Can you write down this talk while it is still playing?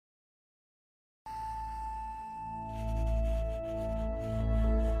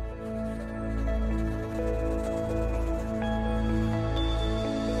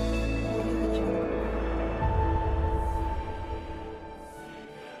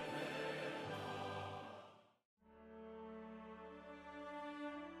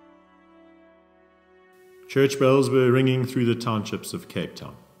Church bells were ringing through the townships of Cape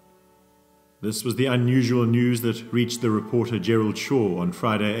Town. This was the unusual news that reached the reporter Gerald Shaw on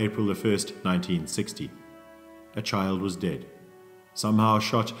Friday, April the 1st, 1960. A child was dead, somehow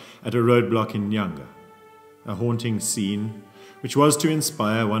shot at a roadblock in Nyanga. A haunting scene which was to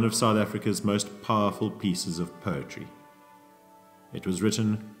inspire one of South Africa's most powerful pieces of poetry. It was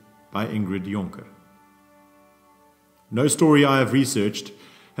written by Ingrid Jonker. No story I have researched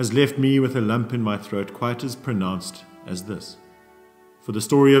has left me with a lump in my throat quite as pronounced as this. For the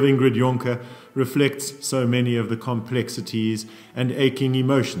story of Ingrid Jonker reflects so many of the complexities and aching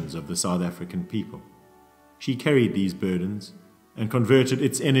emotions of the South African people. She carried these burdens and converted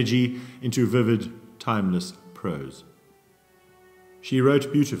its energy into vivid, timeless prose. She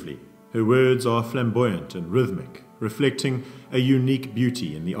wrote beautifully. Her words are flamboyant and rhythmic, reflecting a unique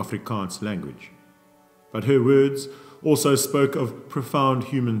beauty in the Afrikaans language. But her words also spoke of profound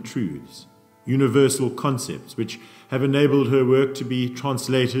human truths, universal concepts which have enabled her work to be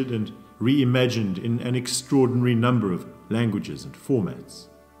translated and reimagined in an extraordinary number of languages and formats.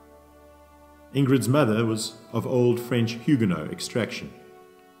 Ingrid's mother was of old French Huguenot extraction,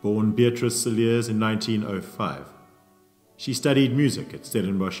 born Beatrice Cilliers in 1905. She studied music at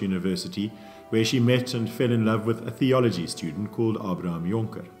Stellenbosch University, where she met and fell in love with a theology student called Abraham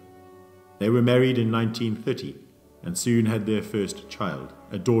Jonker. They were married in 1930 and soon had their first child,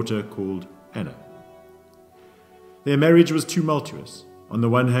 a daughter called Anna. Their marriage was tumultuous. On the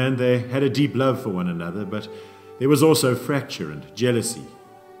one hand, they had a deep love for one another, but there was also fracture and jealousy.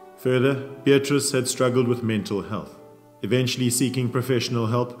 Further, Beatrice had struggled with mental health, eventually seeking professional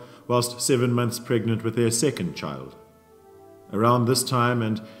help whilst 7 months pregnant with their second child. Around this time,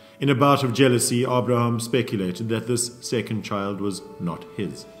 and in a bout of jealousy, Abraham speculated that this second child was not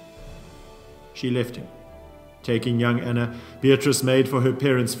his. She left him. Taking young Anna, Beatrice made for her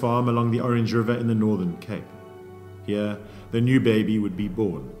parents' farm along the Orange River in the Northern Cape. Here, the new baby would be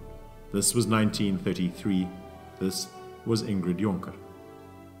born. This was 1933. This was Ingrid Jonker.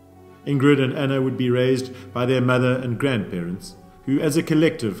 Ingrid and Anna would be raised by their mother and grandparents, who as a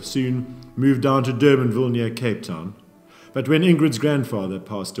collective soon moved down to Durbanville near Cape Town. But when Ingrid's grandfather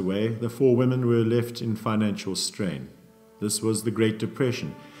passed away, the four women were left in financial strain. This was the Great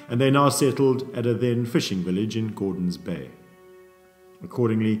Depression, and they now settled at a then fishing village in Gordons Bay.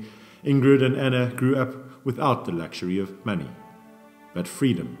 Accordingly, Ingrid and Anna grew up without the luxury of money, but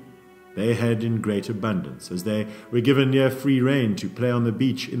freedom they had in great abundance, as they were given near free rein to play on the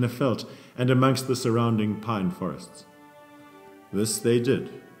beach, in the veld, and amongst the surrounding pine forests. This they did,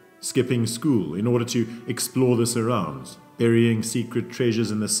 skipping school in order to explore the surrounds, burying secret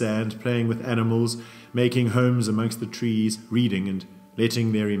treasures in the sand, playing with animals, making homes amongst the trees, reading and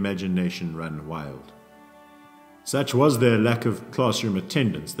letting their imagination run wild. Such was their lack of classroom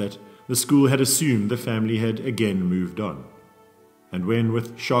attendance that the school had assumed the family had again moved on. And when,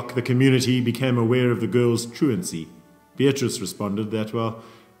 with shock, the community became aware of the girls' truancy, Beatrice responded that, well,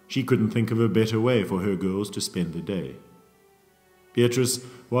 she couldn't think of a better way for her girls to spend the day. Beatrice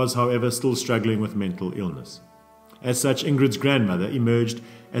was, however, still struggling with mental illness. As such, Ingrid's grandmother emerged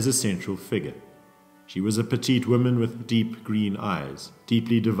as a central figure. She was a petite woman with deep green eyes,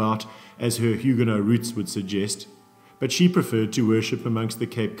 deeply devout, as her Huguenot roots would suggest, but she preferred to worship amongst the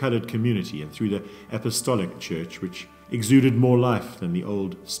Cape Coloured community and through the Apostolic Church, which exuded more life than the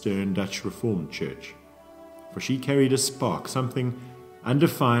old, stern Dutch Reformed Church. For she carried a spark, something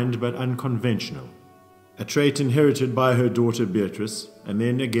undefined but unconventional, a trait inherited by her daughter Beatrice, and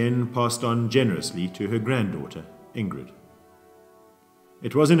then again passed on generously to her granddaughter, Ingrid.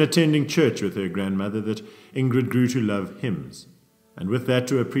 It was in attending church with her grandmother that Ingrid grew to love hymns, and with that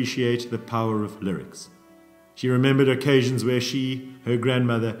to appreciate the power of lyrics. She remembered occasions where she, her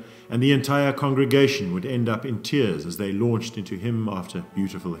grandmother, and the entire congregation would end up in tears as they launched into hymn after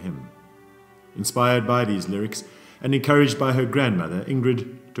beautiful hymn. Inspired by these lyrics and encouraged by her grandmother,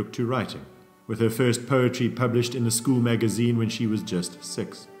 Ingrid took to writing, with her first poetry published in a school magazine when she was just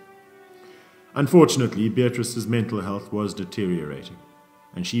 6. Unfortunately, Beatrice's mental health was deteriorating,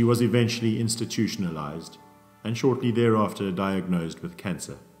 and she was eventually institutionalized and shortly thereafter diagnosed with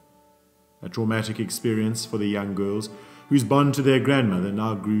cancer. A traumatic experience for the young girls, whose bond to their grandmother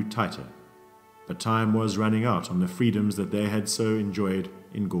now grew tighter. But time was running out on the freedoms that they had so enjoyed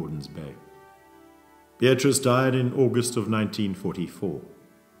in Gordons Bay. Beatrice died in August of 1944.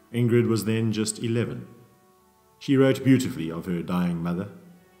 Ingrid was then just 11. She wrote beautifully of her dying mother.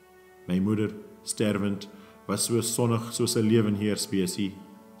 My moeder, stervend, was so sonnig soos 'n lewenheersbesie,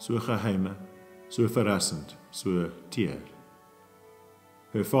 so geheime, so verrassend, so teer.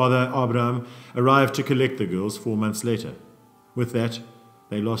 Her father, Abraham, arrived to collect the girls 4 months later. With that,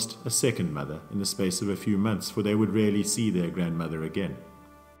 they lost a second mother in the space of a few months, for they would rarely see their grandmother again.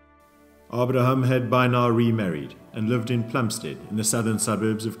 Abraham had by now remarried and lived in Plumstead in the southern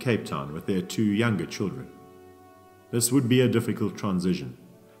suburbs of Cape Town with their two younger children. This would be a difficult transition.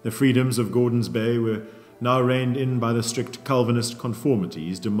 The freedoms of Gordons Bay were now reined in by the strict Calvinist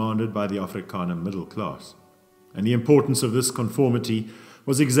conformities demanded by the Afrikaner middle class. And the importance of this conformity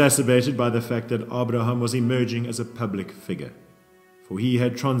was exacerbated by the fact that Abraham was emerging as a public figure, for he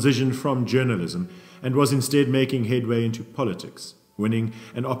had transitioned from journalism and was instead making headway into politics, winning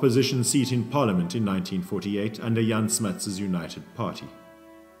an opposition seat in Parliament in 1948 under Jan Smuts's United Party.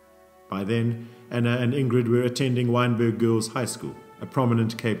 By then, Anna and Ingrid were attending Wynberg Girls High School, a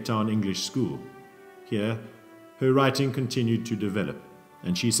prominent Cape Town English school. Here, her writing continued to develop,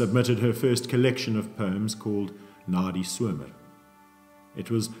 and she submitted her first collection of poems called Na die Somer. It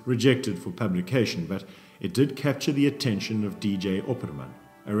was rejected for publication, but it did capture the attention of D.J. Opperman,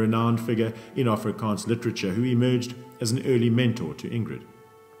 a renowned figure in Afrikaans literature who emerged as an early mentor to Ingrid.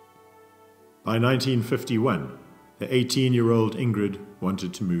 By 1951, the 18-year-old Ingrid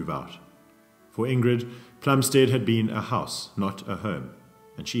wanted to move out. For Ingrid, Plumstead had been a house, not a home,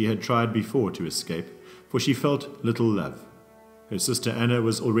 and she had tried before to escape, for she felt little love. Her sister Anna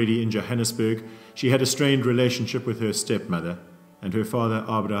was already in Johannesburg, she had a strained relationship with her stepmother, and her father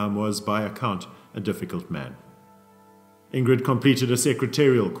Abraham was, by account, a difficult man. Ingrid completed a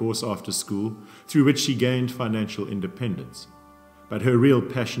secretarial course after school, through which she gained financial independence. But her real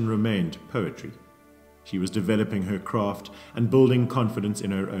passion remained poetry. She was developing her craft and building confidence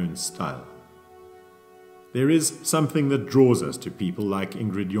in her own style. There is something that draws us to people like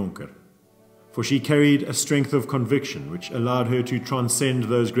Ingrid Jonker, for she carried a strength of conviction which allowed her to transcend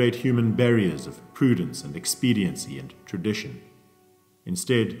those great human barriers of prudence and expediency and tradition.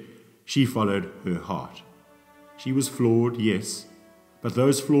 Instead, she followed her heart. She was flawed, yes, but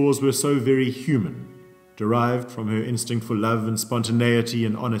those flaws were so very human, derived from her instinct for love and spontaneity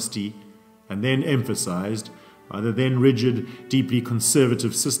and honesty, and then emphasized by the then rigid, deeply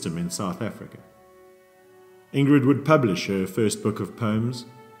conservative system in South Africa. Ingrid would publish her first book of poems,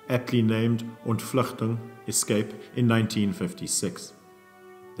 aptly named Ontvluchting, Escape, in 1956.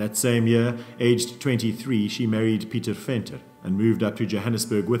 That same year, aged 23, she married Pieter Venter and moved up to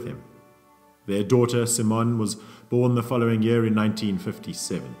Johannesburg with him. Their daughter, Simone, was born the following year in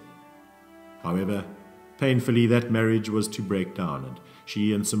 1957. However, painfully, that marriage was to break down, and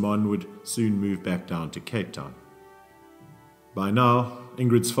she and Simone would soon move back down to Cape Town. By now,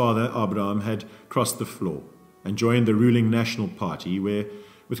 Ingrid's father, Abraham, had crossed the floor and joined the ruling National Party, where,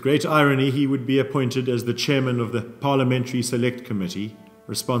 with great irony, he would be appointed as the chairman of the Parliamentary Select Committee,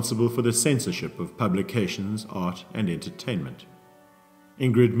 responsible for the censorship of publications, art, and entertainment.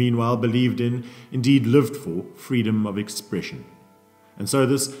 Ingrid, meanwhile, believed in, indeed lived for, freedom of expression. And so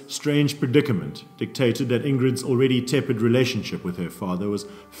this strange predicament dictated that Ingrid's already tepid relationship with her father was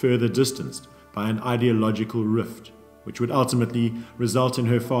further distanced by an ideological rift, which would ultimately result in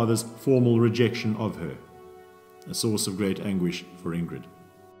her father's formal rejection of her, a source of great anguish for Ingrid.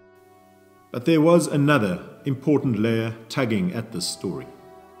 But there was another important layer tugging at this story.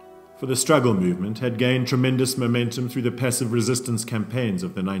 For the struggle movement had gained tremendous momentum through the passive resistance campaigns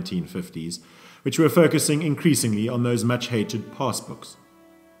of the 1950s, which were focusing increasingly on those much-hated passbooks.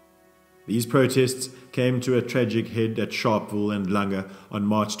 These protests came to a tragic head at Sharpeville and Langa on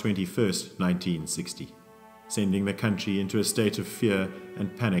March 21, 1960, sending the country into a state of fear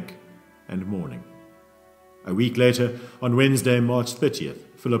and panic and mourning. A week later, on Wednesday, March 30th,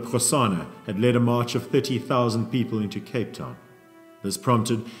 Philip Kgosana had led a march of 30,000 people into Cape Town. This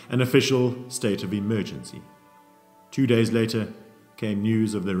prompted an official state of emergency. 2 days later came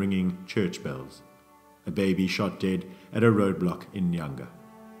news of the ringing church bells. A baby shot dead at a roadblock in Nyanga.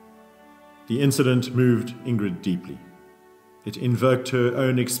 The incident moved Ingrid deeply. It invoked her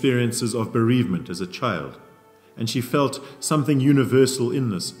own experiences of bereavement as a child, and she felt something universal in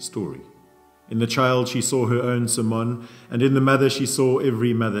this story. In the child she saw her own Simone, and in the mother she saw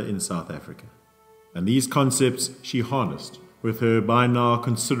every mother in South Africa. And these concepts she harnessed, with her by now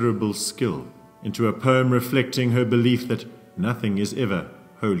considerable skill, into a poem reflecting her belief that nothing is ever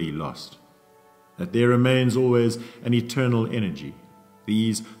wholly lost, that there remains always an eternal energy.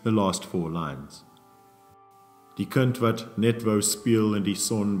 These the last 4 lines. Die kind wat net wou speel in die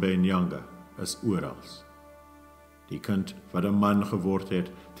son by Nyanga is orals. Die kind wat 'n man geword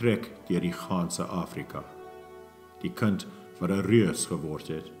het, trek deur die ganse Afrika. Die kind wat 'n reus geword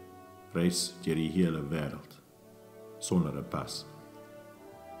het, reis deur die hele wêreld, sonder 'n pas.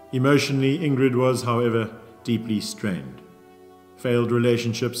 Emotionally, Ingrid was, however, deeply strained. Failed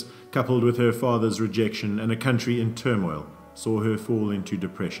relationships, coupled with her father's rejection and a country in turmoil, saw her fall into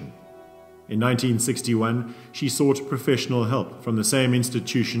depression. In 1961, she sought professional help from the same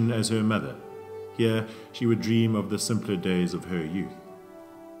institution as her mother. Here, she would dream of the simpler days of her youth.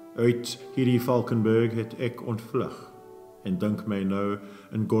 Uit hierdie Valkenburg het ek ontvlug, en dink my nou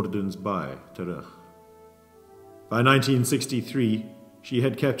in Gordons Bay terug. By 1963, she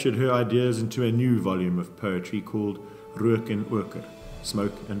had captured her ideas into a new volume of poetry called Rook en Oker,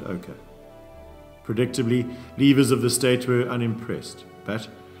 Smoke and Ochre. Predictably, leavers of the state were unimpressed, but,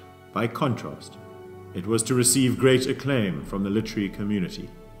 by contrast, it was to receive great acclaim from the literary community,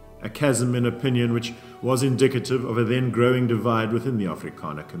 a chasm in opinion which was indicative of a then growing divide within the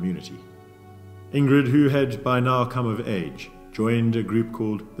Afrikaner community. Ingrid, who had by now come of age, joined a group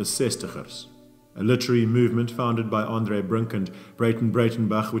called the Sestigers, a literary movement founded by Andre Brink and Breyten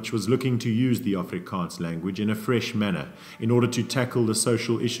Breitenbach, which was looking to use the Afrikaans language in a fresh manner in order to tackle the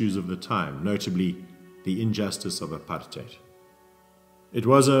social issues of the time, notably the injustice of apartheid. It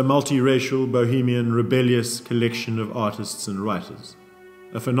was a multiracial, bohemian, rebellious collection of artists and writers,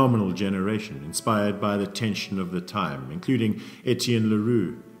 a phenomenal generation inspired by the tension of the time, including Etienne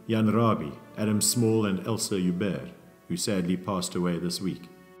Leroux, Jan Rabie, Adam Small and Elsa Hubert, who sadly passed away this week.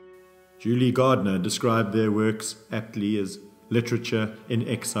 Julie Gardner described their works aptly as literature in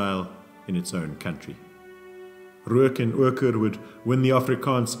exile in its own country. Rook en Oker would win the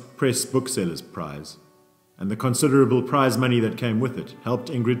Afrikaans Press Booksellers Prize, and the considerable prize money that came with it helped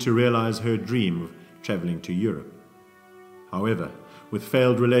Ingrid to realize her dream of traveling to Europe. However, with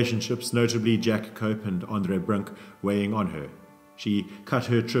failed relationships, notably Jack Cope and Andre Brink, weighing on her, she cut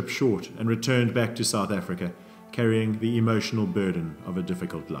her trip short and returned back to South Africa, carrying the emotional burden of a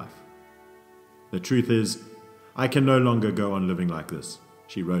difficult life. The truth is, I can no longer go on living like this,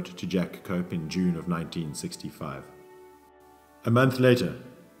 she wrote to Jack Cope in June of 1965. A month later,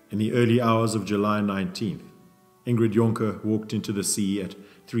 in the early hours of July 19th, Ingrid Jonker walked into the sea at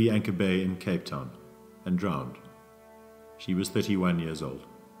 3 Anchor Bay in Cape Town and drowned. She was 31 years old.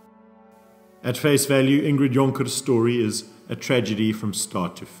 At face value, Ingrid Jonker's story is a tragedy from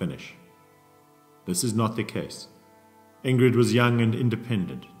start to finish. This is not the case. Ingrid was young and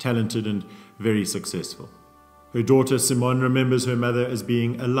independent, talented and very successful. Her daughter Simone remembers her mother as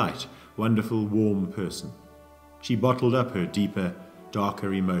being a light, wonderful, warm person. She bottled up her deeper,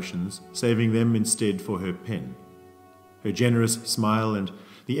 darker emotions, saving them instead for her pen. Her generous smile and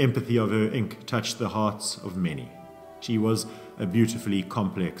the empathy of her ink touched the hearts of many. She was a beautifully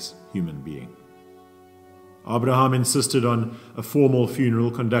complex human being. Abraham insisted on a formal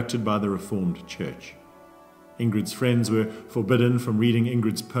funeral conducted by the Reformed Church. Ingrid's friends were forbidden from reading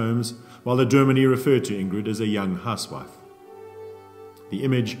Ingrid's poems, while the dominee referred to Ingrid as a young housewife. The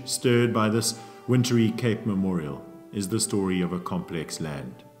image stirred by this wintry Cape memorial is the story of a complex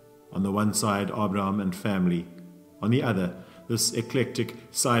land. On the one side, Abraham and family. On the other, this eclectic,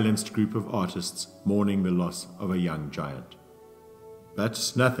 silenced group of artists mourning the loss of a young giant.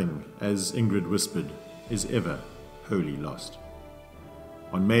 But nothing, as Ingrid whispered, is ever wholly lost.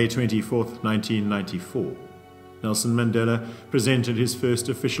 On May 24, 1994, Nelson Mandela presented his first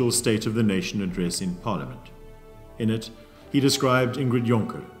official State of the Nation address in Parliament. In it, he described Ingrid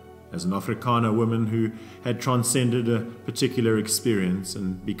Jonker as an Afrikaner woman who had transcended a particular experience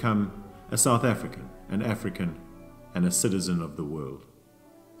and become a South African, an African, and a citizen of the world.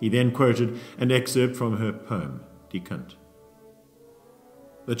 He then quoted an excerpt from her poem, Die Kind.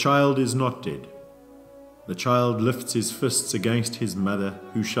 The child is not dead. The child lifts his fists against his mother,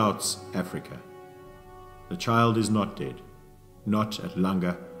 who shouts, Africa. The child is not dead, not at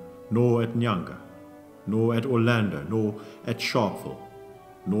Langa, nor at Nyanga, nor at Orlando, nor at Sharpeville,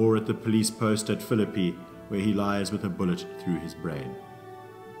 nor at the police post at Philippi, where he lies with a bullet through his brain.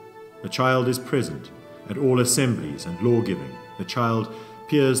 The child is present at all assemblies and law-giving. The child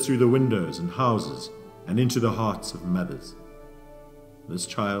peers through the windows and houses and into the hearts of mothers. This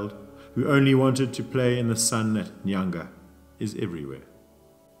child, who only wanted to play in the sun at Nyanga, is everywhere.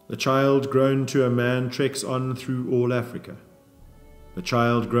 The child grown to a man treks on through all Africa. The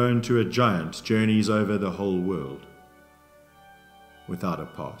child grown to a giant journeys over the whole world, without a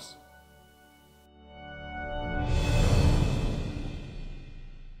pass.